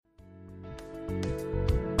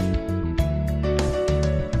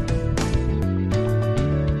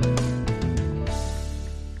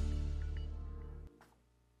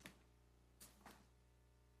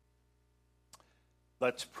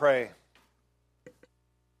Let's pray.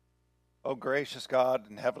 Oh, gracious God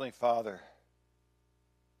and Heavenly Father,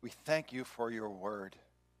 we thank you for your word.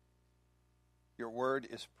 Your word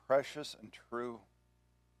is precious and true.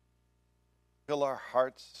 Fill our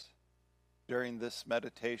hearts during this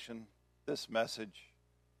meditation, this message,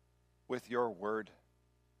 with your word.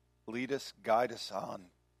 Lead us, guide us on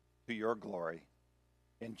to your glory.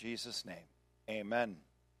 In Jesus' name, amen.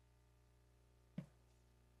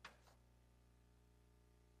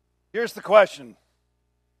 Here's the question.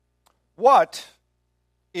 What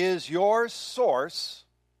is your source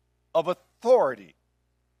of authority?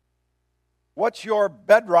 What's your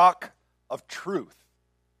bedrock of truth?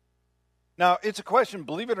 Now, it's a question,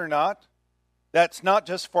 believe it or not, that's not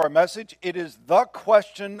just for a message. It is the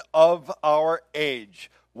question of our age.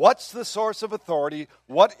 What's the source of authority?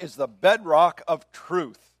 What is the bedrock of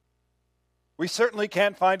truth? We certainly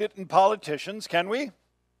can't find it in politicians, can we?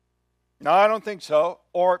 No, I don't think so.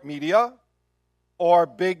 Or media, or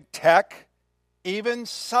big tech. Even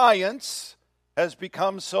science has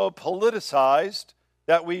become so politicized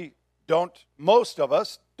that most of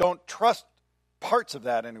us don't trust parts of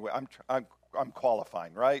that anyway. I'm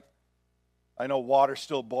qualifying, right? I know water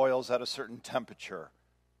still boils at a certain temperature.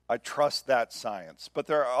 I trust that science. But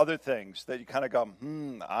there are other things that you kind of go,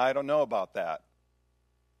 I don't know about that.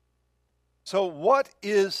 So what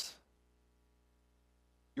is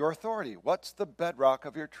your authority? What's the bedrock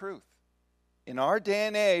of your truth? In our day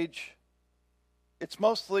and age, it's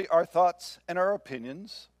mostly our thoughts and our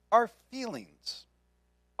opinions, our feelings.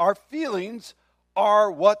 Our feelings are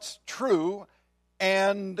what's true,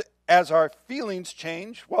 and as our feelings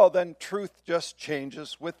change, well, then truth just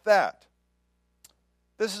changes with that.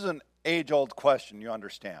 This is an age-old question, you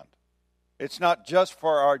understand. It's not just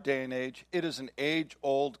for our day and age. It is an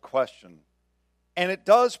age-old question. And it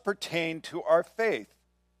does pertain to our faith.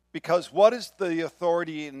 Because what is the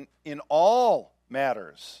authority in all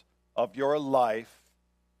matters of your life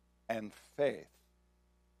and faith?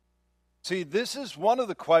 See, this is one of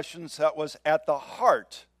the questions that was at the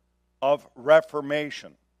heart of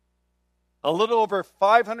Reformation. A little over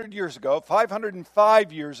 500 years ago,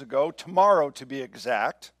 505 years ago, tomorrow to be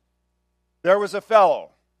exact, there was a fellow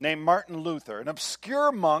named Martin Luther, an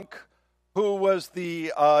obscure monk who was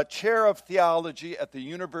the chair of theology at the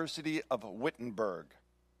University of Wittenberg.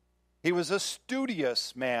 He was a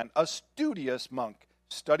studious man, a studious monk,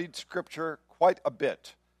 studied Scripture quite a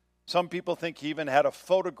bit. Some people think he even had a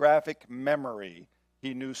photographic memory.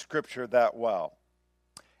 He knew Scripture that well.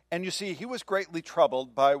 And you see, he was greatly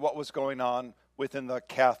troubled by what was going on within the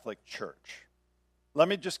Catholic Church. Let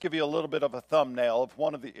me just give you a little bit of a thumbnail of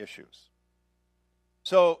one of the issues.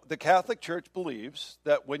 So the Catholic Church believes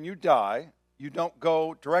that when you die, you don't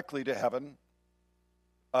go directly to heaven.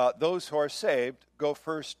 Those who are saved go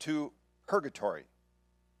first to purgatory.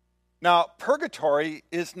 Now, purgatory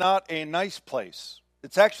is not a nice place.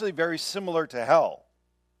 It's actually very similar to hell.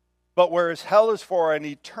 But whereas hell is for an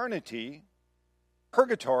eternity,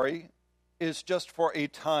 purgatory is just for a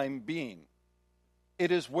time being.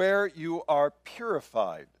 It is where you are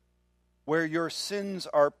purified, where your sins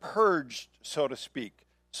are purged, so to speak.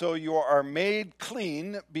 So you are made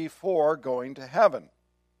clean before going to heaven.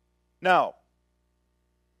 Now,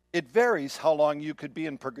 it varies how long you could be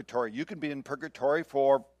in purgatory. You could be in purgatory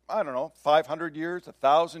for, 500 years,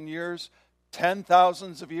 1,000 years,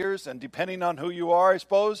 10,000s of years, and depending on who you are, I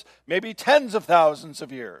suppose, maybe tens of thousands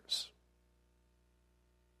of years.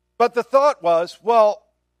 But the thought was, well,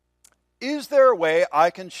 is there a way I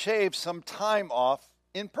can shave some time off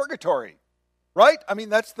in purgatory? Right?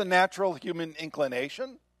 That's the natural human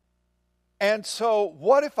inclination. And so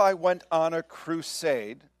what if I went on a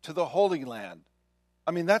crusade to the Holy Land?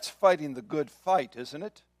 That's fighting the good fight, isn't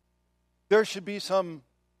it? There should be some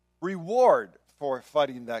reward for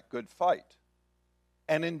fighting that good fight.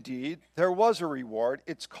 And indeed, there was a reward.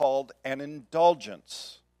 It's called an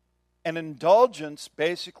indulgence. An indulgence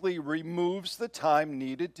basically removes the time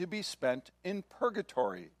needed to be spent in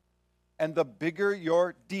purgatory. And the bigger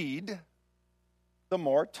your deed, the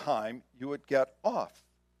more time you would get off.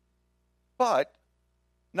 But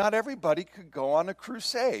not everybody could go on a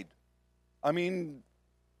crusade.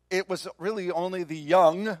 It was really only the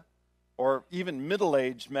young or even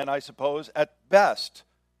middle-aged men, I suppose, at best,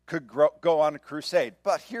 could go on a crusade.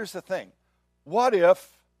 But here's the thing. What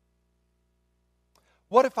if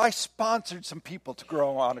I sponsored some people to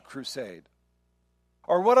go on a crusade?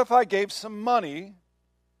 Or what if I gave some money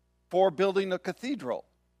for building a cathedral?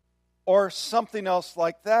 Or something else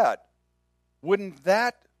like that? Wouldn't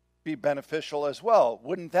that be beneficial as well?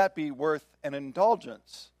 Wouldn't that be worth an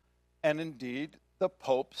indulgence? And indeed, the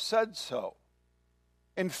Pope said so.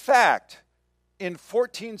 In fact, in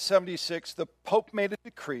 1476, the Pope made a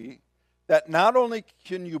decree that not only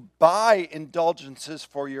can you buy indulgences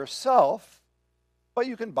for yourself, but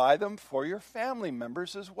you can buy them for your family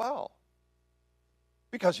members as well.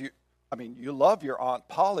 Because you love your Aunt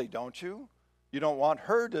Polly, don't you? You don't want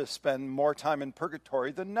her to spend more time in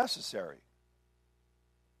purgatory than necessary.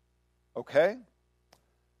 Okay?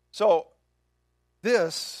 So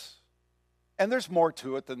this, and there's more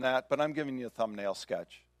to it than that, but I'm giving you a thumbnail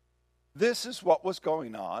sketch. This is what was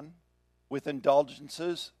going on with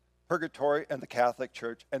indulgences, purgatory, and the Catholic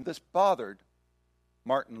Church, and this bothered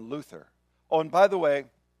Martin Luther. Oh, and by the way,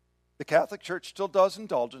 the Catholic Church still does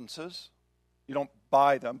indulgences. You don't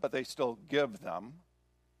buy them, but they still give them.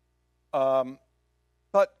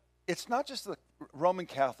 But it's not just the Roman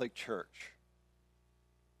Catholic Church.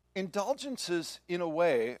 Indulgences, in a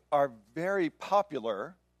way, are very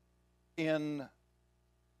popular in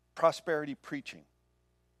prosperity preaching.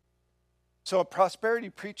 So prosperity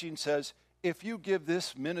preaching says, if you give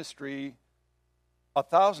this ministry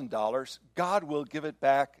 $1,000, God will give it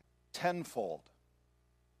back tenfold.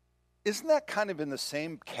 Isn't that kind of in the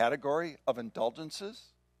same category of indulgences?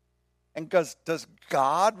 And does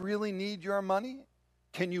God really need your money?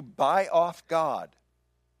 Can you buy off God?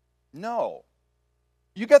 No.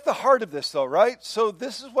 You get the heart of this, though, right? So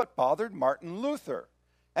this is what bothered Martin Luther.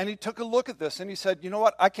 And he took a look at this and he said, you know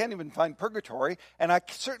what? I can't even find purgatory, and I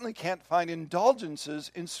certainly can't find indulgences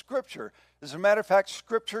in Scripture. As a matter of fact,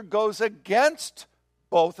 Scripture goes against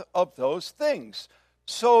both of those things.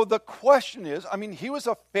 So the question is, he was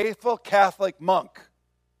a faithful Catholic monk.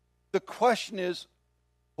 The question is,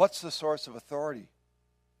 what's the source of authority?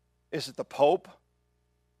 Is it the Pope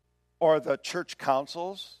or the church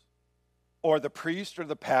councils or the priest or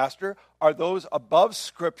the pastor? Are those above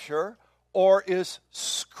Scripture? Or is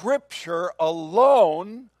Scripture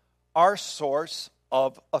alone our source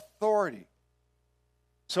of authority?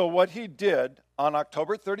 So what he did on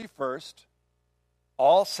October 31st,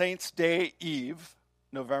 All Saints' Day Eve,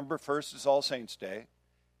 November 1st is All Saints' Day,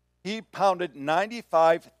 he pounded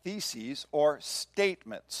 95 theses or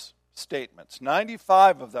statements,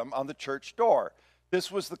 95 of them on the church door.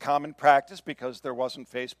 This was the common practice because there wasn't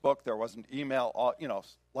Facebook, there wasn't email,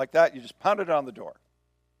 like that. You just pounded it on the door.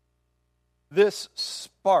 This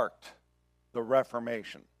sparked the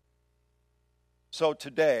Reformation. So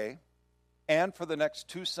today, and for the next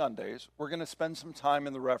 2 Sundays, we're going to spend some time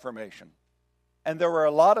in the Reformation. And there were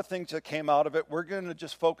a lot of things that came out of it. We're going to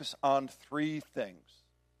just focus on 3 things.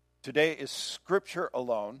 Today is Scripture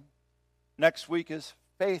alone. Next week is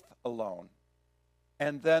faith alone.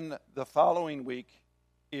 And then the following week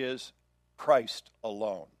is Christ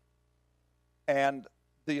alone. And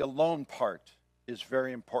the alone part is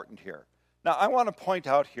very important here. Now, I want to point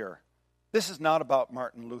out here, this is not about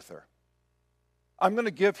Martin Luther. I'm going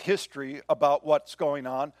to give history about what's going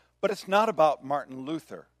on, but it's not about Martin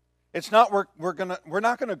Luther. It's not we're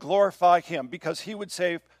not going to glorify him because he would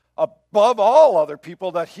say above all other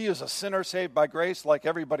people that he is a sinner saved by grace like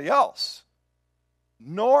everybody else.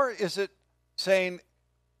 Nor is it saying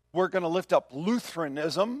we're going to lift up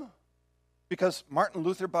Lutheranism, because Martin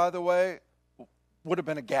Luther, by the way, would have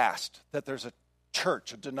been aghast that there's a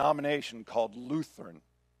church, a denomination called Lutheran.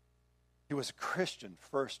 He was a Christian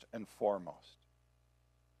first and foremost.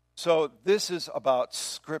 So this is about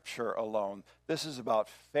Scripture alone. This is about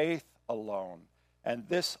faith alone. And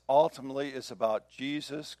this ultimately is about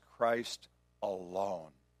Jesus Christ alone.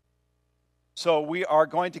 So we are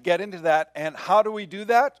going to get into that. And how do we do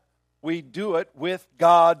that? We do it with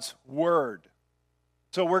God's Word.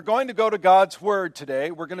 So we're going to go to God's Word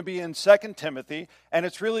today. We're going to be in 2 Timothy. And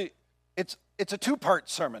it's a 2-part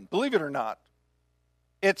sermon, believe it or not.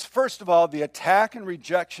 It's, first of all, the attack and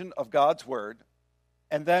rejection of God's Word.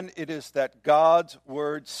 And then it is that God's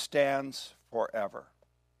Word stands forever.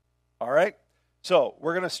 All right? So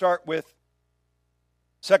we're going to start with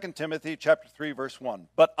 2 Timothy chapter 3, verse 1.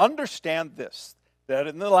 But understand this, that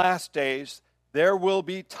in the last days there will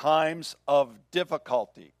be times of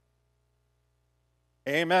difficulty.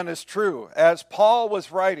 Amen is true. As Paul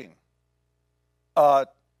was writing or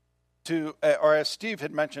as Steve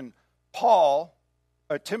had mentioned,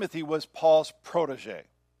 Timothy was Paul's protege.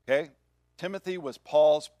 Okay? Timothy was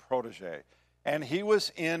Paul's protege. And he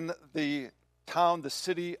was in the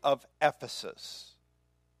city of Ephesus.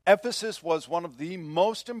 Ephesus was one of the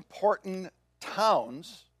most important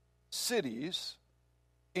cities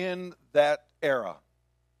in that era.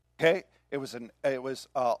 Okay? It was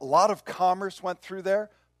a lot of commerce went through there,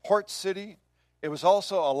 port city. It was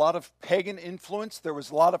also a lot of pagan influence. There was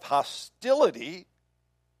a lot of hostility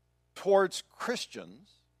towards Christians.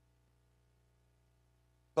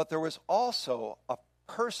 But there was also a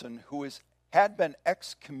person who is had been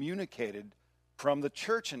excommunicated from the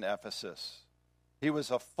church in Ephesus. He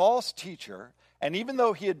was a false teacher, and even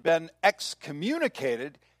though he had been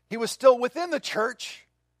excommunicated, he was still within the church,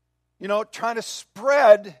 trying to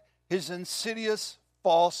spread his insidious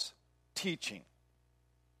false teaching.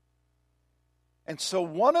 And so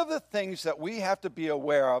one of the things that we have to be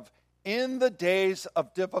aware of in the days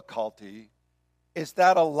of difficulty is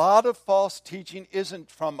that a lot of false teaching isn't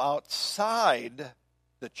from outside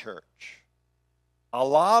the church. A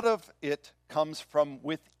lot of it comes from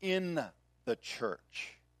within the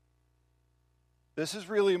church. This is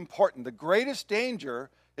really important. The greatest danger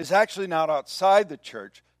is actually not outside the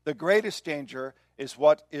church. The greatest danger is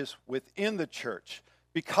what is within the church.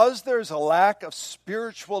 Because there's a lack of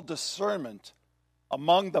spiritual discernment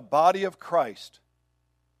among the body of Christ,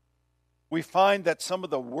 we find that some of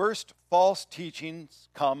the worst false teachings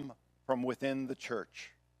come from within the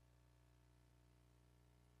church.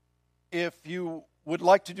 If you would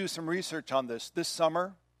like to do some research on this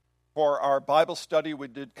summer, for our Bible study, we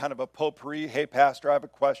did kind of a potpourri. Hey, Pastor, I have a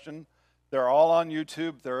question. They're all on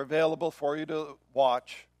YouTube. They're available for you to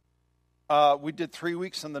watch. We did 3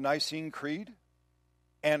 weeks on the Nicene Creed,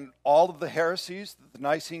 and all of the heresies that the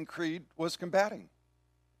Nicene Creed was combating.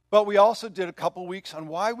 But we also did a couple weeks on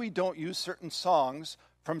why we don't use certain songs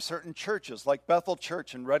from certain churches, like Bethel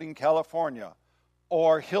Church in Redding, California,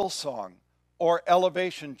 or Hillsong, or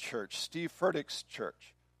Elevation Church, Steve Furtick's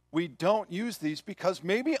church. We don't use these because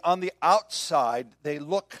maybe on the outside they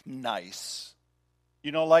look nice.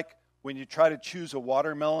 Like when you try to choose a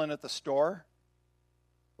watermelon at the store,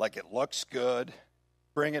 like it looks good,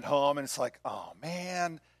 bring it home, and it's like, oh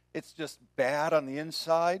man, it's just bad on the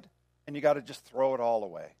inside, and you got to just throw it all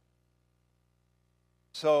away.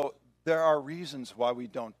 So there are reasons why we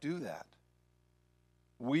don't do that.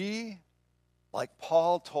 We, like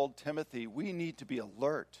Paul told Timothy, we need to be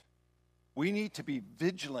alert. We need to be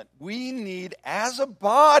vigilant. We need, as a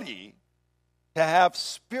body, to have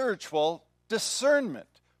spiritual discernment,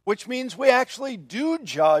 which means we actually do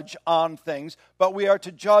judge on things, but we are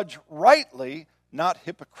to judge rightly, not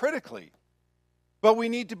hypocritically. But we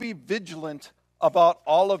need to be vigilant about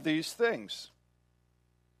all of these things.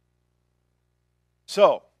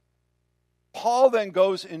 So, Paul then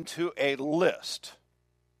goes into a list.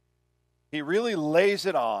 He really lays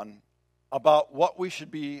it on about what we should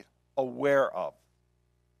be aware of.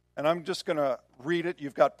 And I'm just going to read it.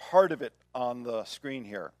 You've got part of it on the screen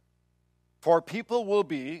here. For people will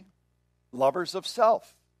be lovers of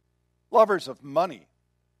self, lovers of money,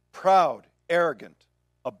 proud, arrogant,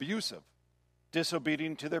 abusive,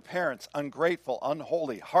 disobedient to their parents, ungrateful,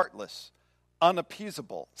 unholy, heartless,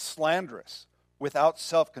 unappeasable, slanderous, without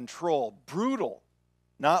self-control, brutal,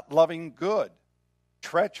 not loving good,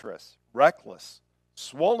 treacherous, reckless,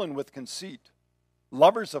 swollen with conceit,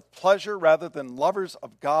 lovers of pleasure rather than lovers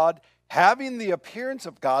of God, having the appearance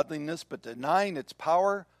of godliness but denying its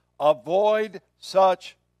power. Avoid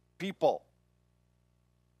such people.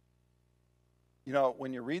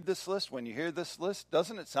 When you read this list, when you hear this list,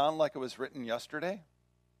 doesn't it sound like it was written yesterday?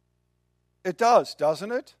 It does,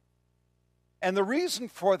 doesn't it? And the reason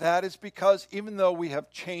for that is because even though we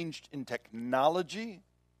have changed in technology,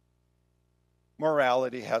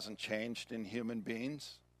 morality hasn't changed in human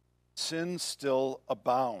beings. Sin still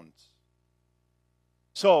abounds.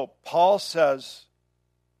 So Paul says,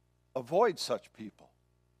 avoid such people.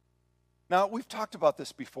 Now, we've talked about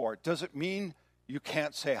this before. Does it mean you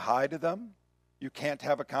can't say hi to them? You can't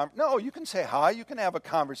have No, you can say hi. You can have a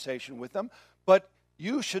conversation with them. But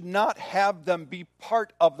you should not have them be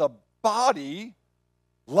part of the body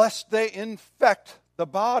lest they infect the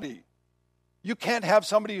body. You can't have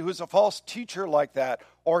somebody who's a false teacher like that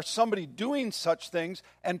or somebody doing such things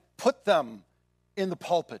and put them in the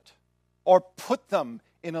pulpit or put them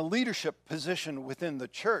in a leadership position within the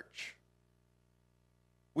church.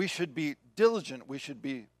 We should be diligent. We should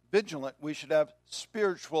be vigilant. We should have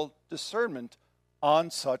spiritual discernment on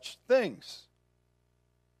such things.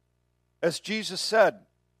 As Jesus said,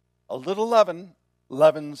 a little leaven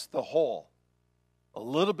leavens the whole. A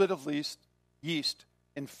little bit of yeast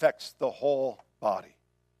infects the whole body.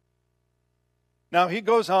 Now he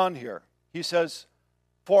goes on here. He says,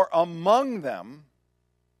 for among them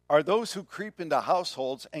are those who creep into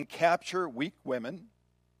households and capture weak women,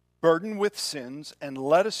 burdened with sins and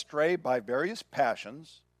led astray by various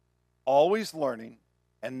passions, always learning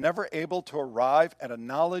and never able to arrive at a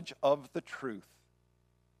knowledge of the truth.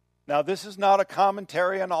 Now, this is not a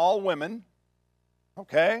commentary on all women,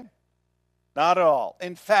 okay? Not at all.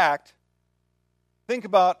 In fact, think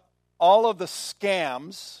about all of the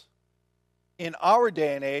scams in our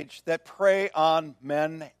day and age that prey on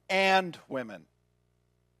men and women.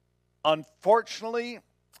 Unfortunately,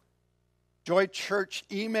 Joy Church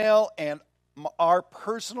email and our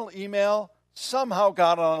personal email somehow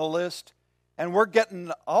got on a list, and we're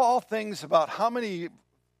getting all things about how many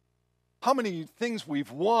things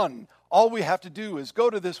we've won. All we have to do is go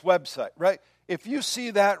to this website, right? If you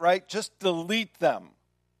see that, right, just delete them.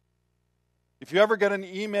 If you ever get an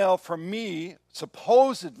email from me,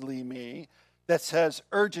 supposedly me, that says,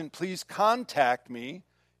 urgent, please contact me,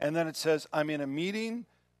 and then it says, I'm in a meeting,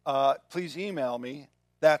 please email me,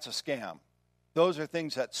 that's a scam. Those are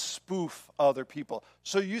things that spoof other people.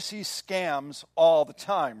 So you see scams all the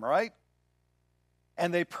time, right?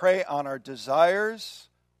 And they prey on our desires,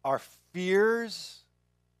 our fears,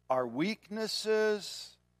 our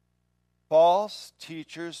weaknesses. False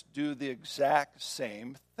teachers do the exact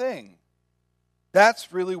same thing.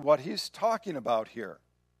 That's really what he's talking about here.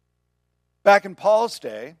 Back in Paul's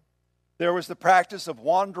day, there was the practice of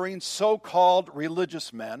wandering so-called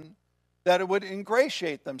religious men that it would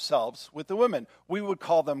ingratiate themselves with the women. We would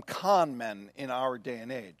call them con men in our day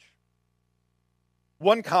and age.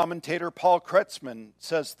 One commentator, Paul Kretzmann,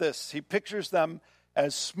 says this. He pictures them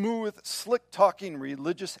as smooth, slick-talking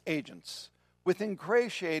religious agents with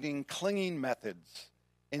ingratiating, clinging methods,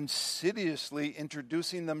 insidiously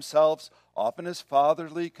introducing themselves, often as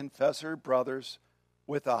fatherly confessor brothers,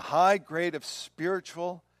 with a high grade of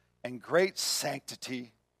spiritual and great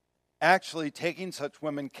sanctity, actually taking such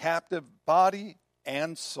women captive, body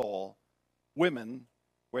and soul. Women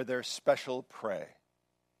were their special prey.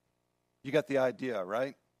 You get the idea,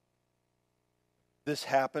 right? This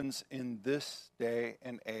happens in this day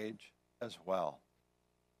and age as well.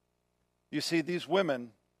 You see, these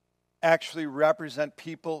women actually represent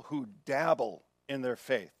people who dabble in their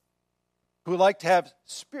faith, who like to have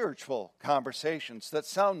spiritual conversations that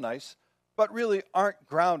sound nice, but really aren't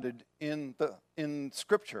grounded in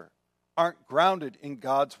Scripture, aren't grounded in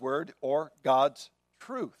God's Word or God's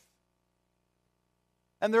truth.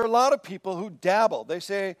 And there are a lot of people who dabble. They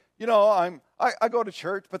say, you know, I go to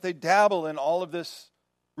church, but they dabble in all of this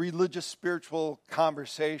religious, spiritual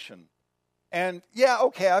conversation. And yeah,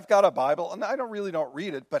 okay, I've got a Bible, and I don't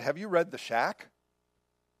read it, but have you read The Shack?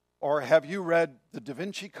 Or have you read the Da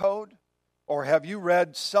Vinci Code? Or have you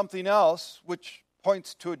read something else which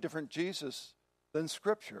points to a different Jesus than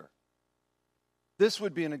Scripture? This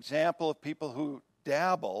would be an example of people who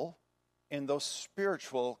dabble in those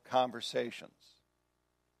spiritual conversations.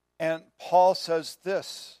 And Paul says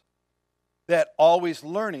this, that always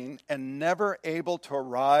learning and never able to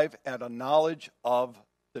arrive at a knowledge of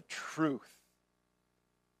the truth.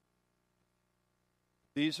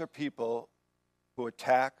 These are people who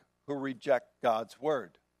attack, who reject God's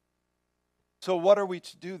word. So what are we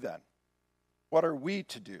to do then? What are we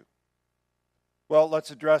to do? Well,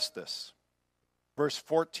 let's address this. Verse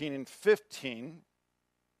 14 and 15.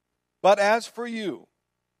 But as for you,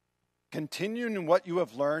 continue in what you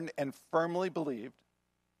have learned and firmly believed,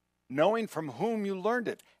 knowing from whom you learned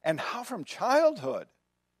it, and how from childhood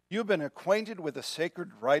you have been acquainted with the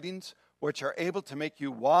sacred writings, which are able to make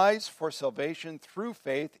you wise for salvation through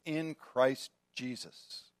faith in Christ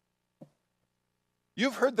Jesus.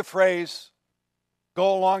 You've heard the phrase,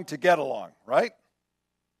 go along to get along, right?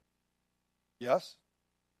 Yes?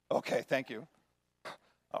 Okay, thank you.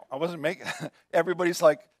 I wasn't making, everybody's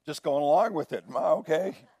like, just going along with it.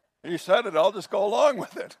 Okay, you said it, I'll just go along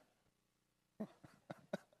with it.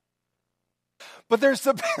 But there's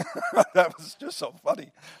that was just so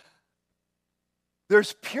funny.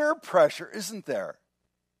 There's peer pressure, isn't there?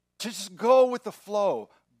 To just go with the flow,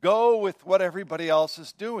 go with what everybody else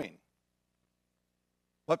is doing.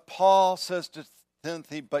 But Paul says to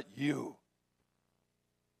Timothy, but you,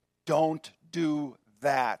 don't do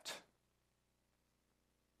that.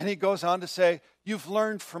 And he goes on to say, you've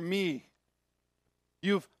learned from me.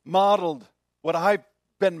 You've modeled what I've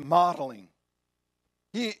been modeling.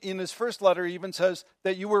 He, in his first letter, even says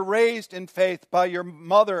that you were raised in faith by your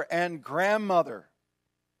mother and grandmother.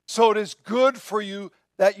 So it is good for you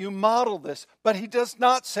that you model this. But he does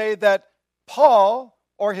not say that Paul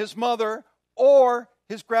or his mother or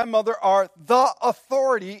his grandmother are the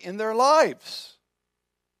authority in their lives.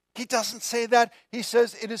 He doesn't say that. He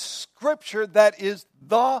says it is Scripture that is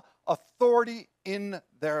the authority in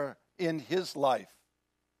his life.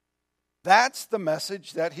 That's the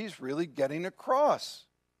message that he's really getting across.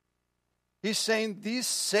 He's saying these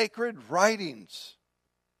sacred writings,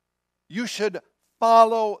 you should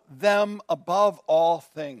follow them above all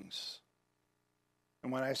things.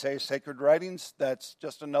 And when I say sacred writings, that's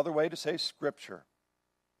just another way to say Scripture.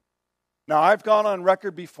 Now, I've gone on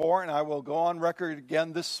record before, and I will go on record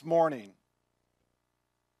again this morning,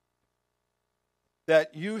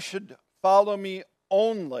 that you should follow me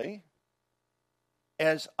only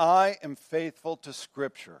as I am faithful to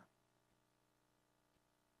Scripture.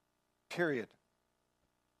 Period.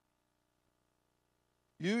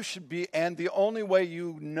 You should be, and the only way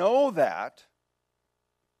you know that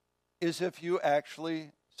is if you actually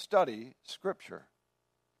study Scripture.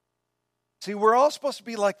 See, we're all supposed to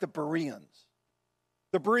be like the Bereans.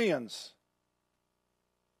 The Bereans,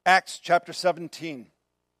 Acts chapter 17,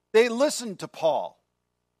 they listened to Paul,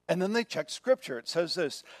 and then they checked Scripture. It says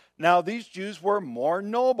this, now these Jews were more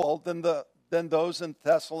noble than those in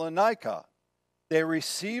Thessalonica. They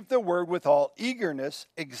received the word with all eagerness,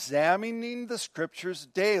 examining the Scriptures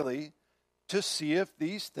daily to see if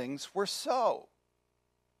these things were so.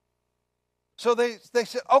 So they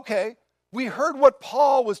said, okay, we heard what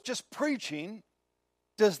Paul was just preaching.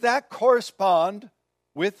 Does that correspond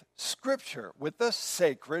with Scripture, with the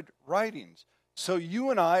sacred writings? So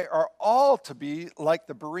you and I are all to be like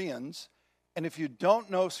the Bereans, and if you don't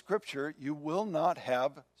know Scripture, you will not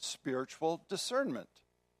have spiritual discernment.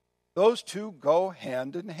 Those two go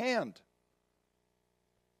hand in hand.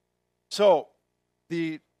 So,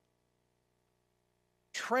 the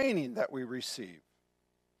training that we receive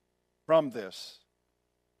from this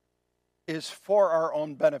is for our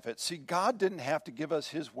own benefit. See, God didn't have to give us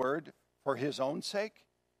His word for His own sake.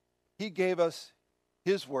 He gave us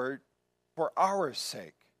His word for our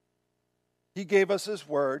sake. He gave us His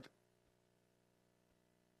word.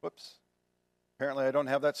 Whoops. Apparently I don't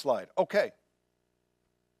have that slide. Okay.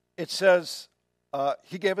 It says,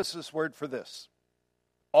 He gave us His word for this.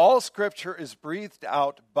 All Scripture is breathed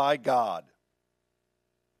out by God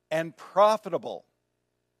and profitable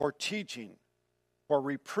for teaching, for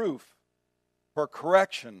reproof, for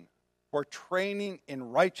correction, for training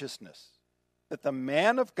in righteousness, that the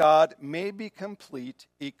man of God may be complete,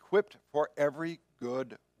 equipped for every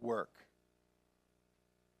good work.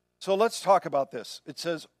 So let's talk about this. It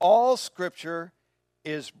says, all Scripture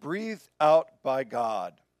is breathed out by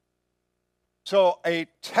God. So a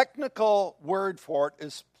technical word for it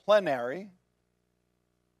is plenary,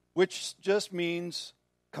 which just means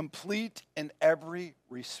complete in every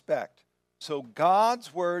respect. So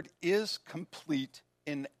God's word is complete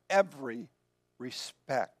in every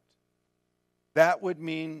respect. That would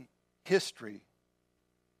mean history,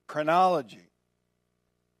 chronology,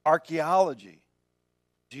 archaeology,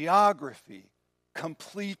 geography,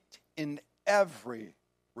 complete in every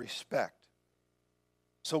respect.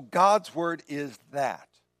 So God's word is that.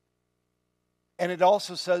 And it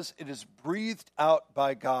also says it is breathed out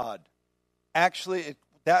by God. Actually,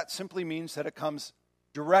 that simply means that it comes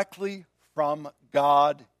directly from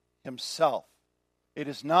God Himself. It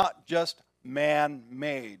is not just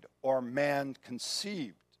man-made or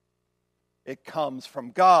man-conceived. It comes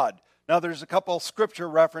from God. Now, there's a couple scripture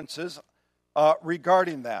references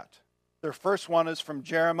regarding that. The first one is from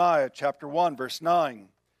Jeremiah chapter 1, verse 9.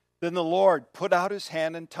 Then the Lord put out His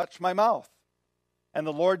hand and touched my mouth. And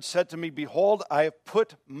the Lord said to me, behold, I have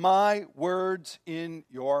put my words in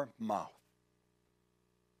your mouth.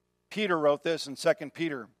 Peter wrote this in 2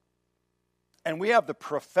 Peter. And we have the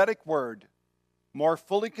prophetic word more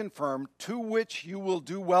fully confirmed, to which you will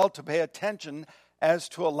do well to pay attention as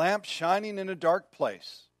to a lamp shining in a dark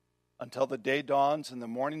place, until the day dawns and the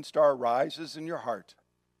morning star rises in your heart.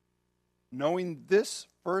 Knowing this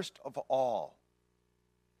first of all,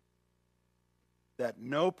 that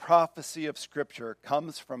no prophecy of Scripture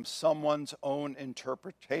comes from someone's own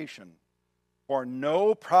interpretation. For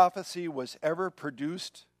no prophecy was ever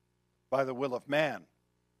produced by the will of man,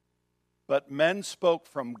 but men spoke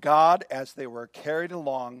from God as they were carried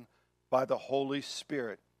along by the Holy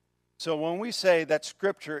Spirit. So when we say that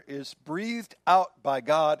Scripture is breathed out by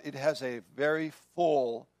God, it has a very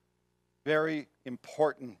full, very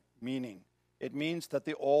important meaning. It means that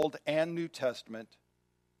the Old and New Testament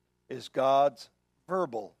is God's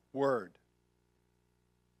verbal word.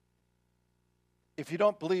 If you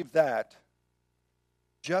don't believe that,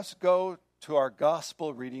 just go to our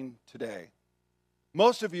gospel reading today.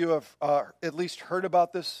 Most of you have at least heard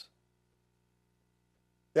about this,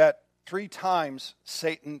 that 3 times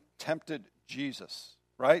Satan tempted Jesus,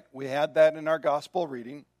 right? We had that in our gospel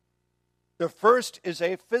reading. The first is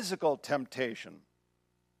a physical temptation.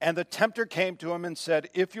 And the tempter came to him and said,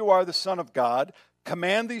 if you are the Son of God,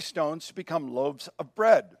 command these stones to become loaves of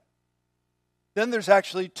bread. Then there's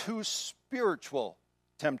actually 2 spiritual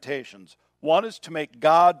temptations. One is to make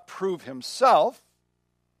God prove Himself,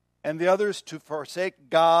 and the other is to forsake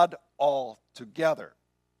God altogether.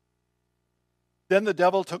 Then the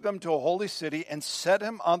devil took him to a holy city and set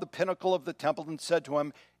him on the pinnacle of the temple and said to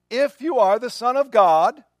him, if you are the Son of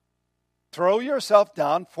God, throw yourself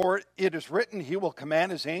down, for it is written, He will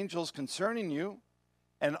command His angels concerning you,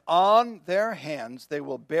 and on their hands they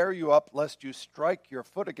will bear you up, lest you strike your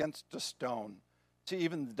foot against a stone. See,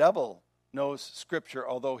 even the devil knows Scripture,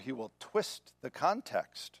 although he will twist the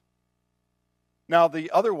context. Now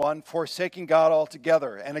the other one, forsaking God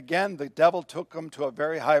altogether. And again, the devil took him to a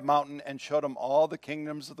very high mountain and showed him all the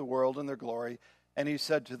kingdoms of the world and their glory. And he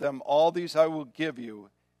said to them, all these I will give you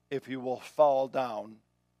if you will fall down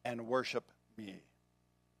and worship me.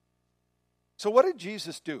 So what did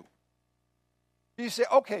Jesus do? You say,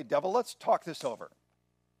 okay, devil, let's talk this over.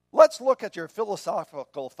 Let's look at your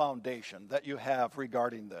philosophical foundation that you have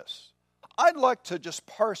regarding this. I'd like to just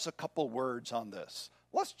parse a couple words on this.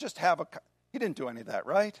 Let's just have a... He didn't do any of that,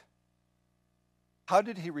 right? How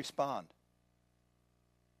did he respond?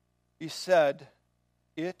 He said,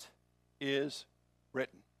 it is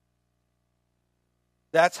written.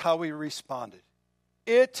 That's how he responded.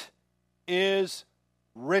 It is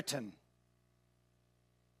written.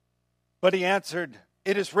 But he answered,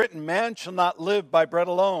 it is written, man shall not live by bread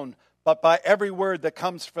alone, but by every word that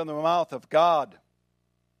comes from the mouth of God.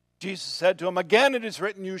 Jesus said to him, again it is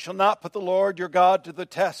written, you shall not put the Lord your God to the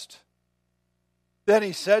test. Then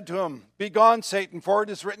he said to him, begone, Satan, for it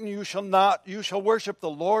is written, you shall worship the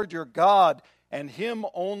Lord your God, and him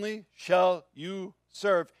only shall you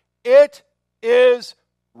serve. It is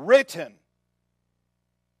written.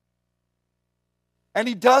 And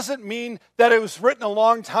he doesn't mean that it was written a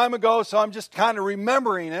long time ago, so I'm just kind of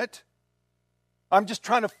remembering it. I'm just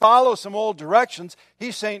trying to follow some old directions.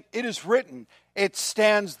 He's saying it is written. It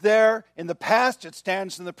stands there in the past. It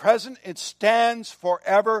stands in the present. It stands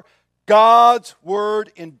forever. God's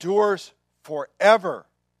word endures forever.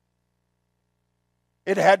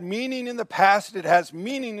 It had meaning in the past. It has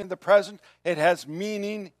meaning in the present. It has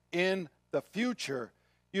meaning in the future.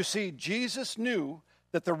 You see, Jesus knew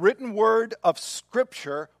that the written word of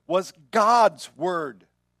Scripture was God's word,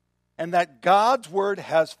 and that God's word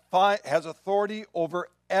has authority over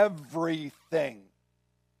everything.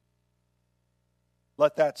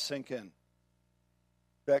 Let that sink in.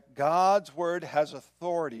 That God's word has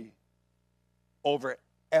authority over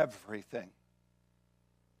everything.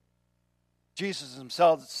 Jesus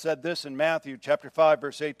himself said this in Matthew chapter 5,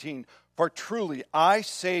 verse 18, for truly I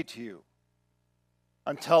say to you,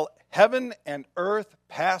 until heaven and earth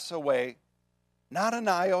pass away, not an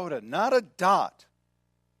iota, not a dot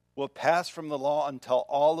will pass from the law until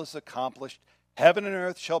all is accomplished. Heaven and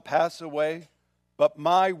earth shall pass away, but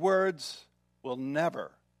my words will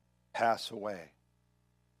never pass away.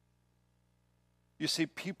 You see,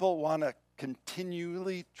 people want to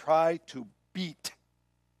continually try to beat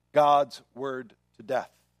God's word to death,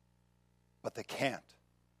 but they can't.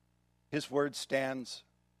 His word stands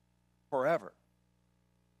forever.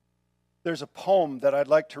 There's a poem that I'd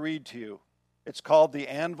like to read to you. It's called The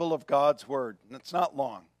Anvil of God's Word, and it's not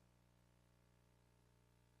long.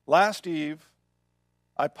 Last eve,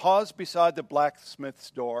 I paused beside the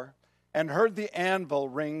blacksmith's door and heard the anvil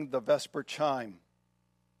ring the vesper chime.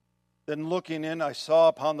 Then looking in, I saw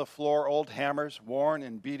upon the floor old hammers, worn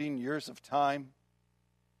and beating years of time.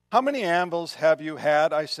 How many anvils have you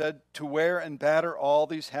had, I said, to wear and batter all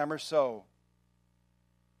these hammers so?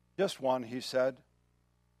 Just one, he said.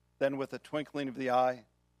 Then with a twinkling of the eye,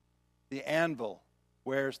 the anvil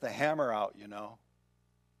wears the hammer out, you know.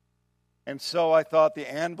 And so I thought,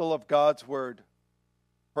 the anvil of God's word,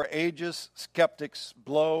 for ages skeptics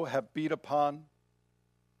blow have beat upon.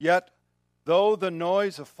 Yet, though the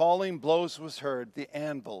noise of falling blows was heard, the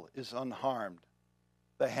anvil is unharmed,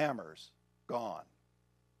 the hammer's gone.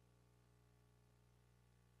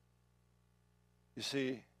 You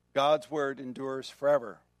see, God's word endures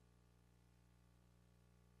forever.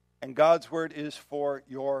 And God's word is for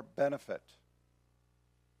your benefit.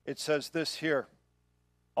 It says this here,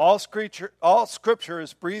 all scripture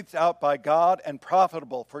is breathed out by God and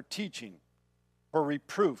profitable for teaching, for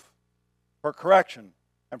reproof, for correction,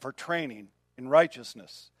 and for training in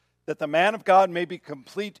righteousness, that the man of God may be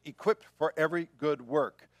complete, equipped for every good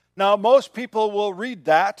work. Now, most people will read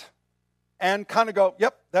that and kind of go,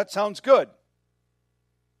 yep, that sounds good.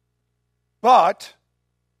 But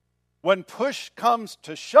when push comes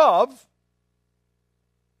to shove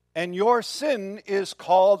and your sin is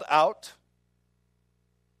called out,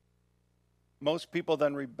 most people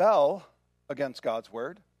then rebel against God's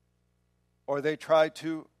word, or they try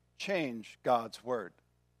to change God's word.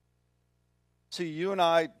 See, you and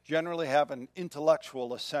I generally have an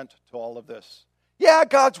intellectual assent to all of this. Yeah,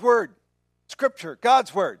 God's word, Scripture,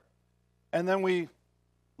 God's word. And then we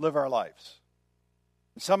live our lives.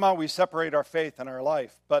 Somehow we separate our faith and our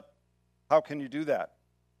life, but how can you do that?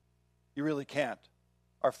 You really can't.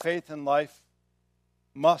 Our faith and life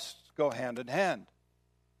must go hand in hand.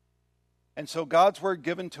 And so God's word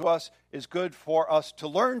given to us is good for us to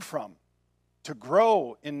learn from, to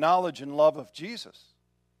grow in knowledge and love of Jesus.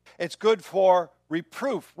 It's good for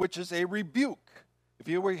reproof, which is a rebuke. If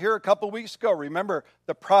you were here a couple weeks ago, remember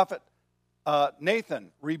the prophet Nathan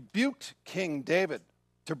rebuked King David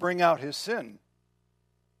to bring out his sin.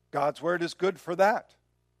 God's word is good for that.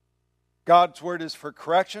 God's word is for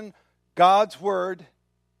correction. God's word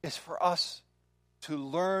is for us to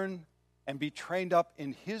learn and be trained up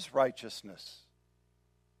in his righteousness.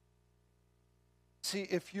 See,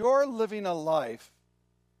 if you're living a life,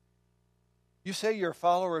 you say you're a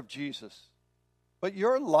follower of Jesus, but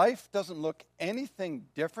your life doesn't look anything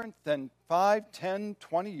different than 5, 10,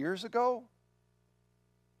 20 years ago,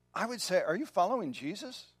 I would say, are you following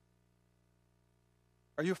Jesus?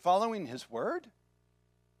 Are you following his word?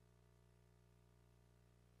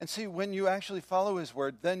 And see, when you actually follow his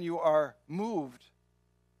word, then you are moved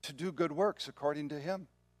to do good works according to him.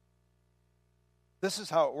 This is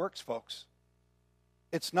how it works, folks.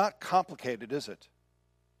 It's not complicated, is it?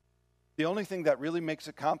 The only thing that really makes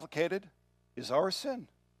it complicated is our sin.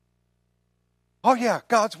 Oh yeah,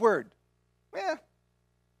 God's word. Yeah,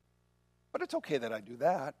 but it's okay that I do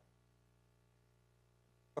that.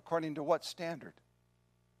 According to what standard?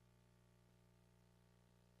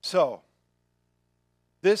 So,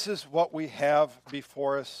 this is what we have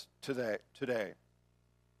before us today.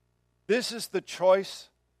 This is the choice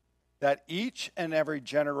that each and every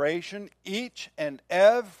generation, each and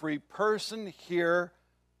every person here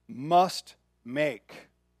must make.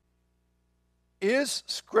 Is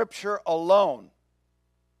Scripture alone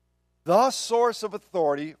the source of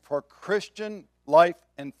authority for Christian life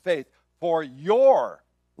and faith, for your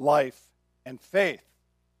life and faith?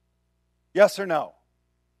 Yes or no?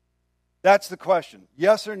 That's the question.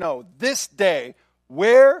 Yes or no? This day,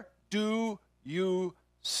 where do you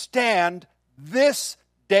stand this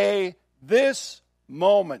day, this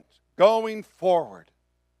moment, going forward?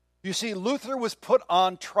 You see, Luther was put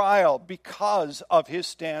on trial because of his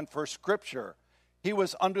stand for Scripture. He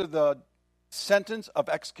was under the sentence of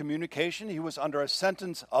excommunication. He was under a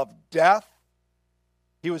sentence of death.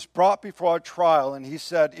 He was brought before a trial, and he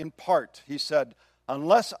said, in part, he said,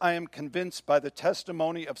 unless I am convinced by the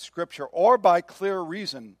testimony of Scripture or by clear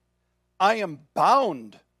reason, I am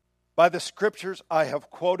bound by the Scriptures I have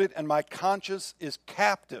quoted, and my conscience is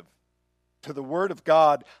captive to the Word of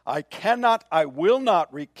God. I will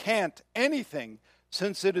not recant anything,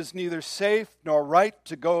 since it is neither safe nor right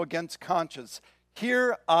to go against conscience.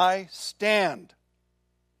 Here I stand.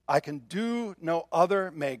 I can do no other.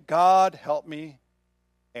 May God help me.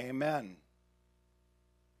 Amen.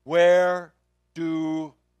 Where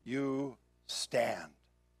do you stand?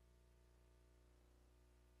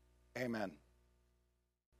 Amen.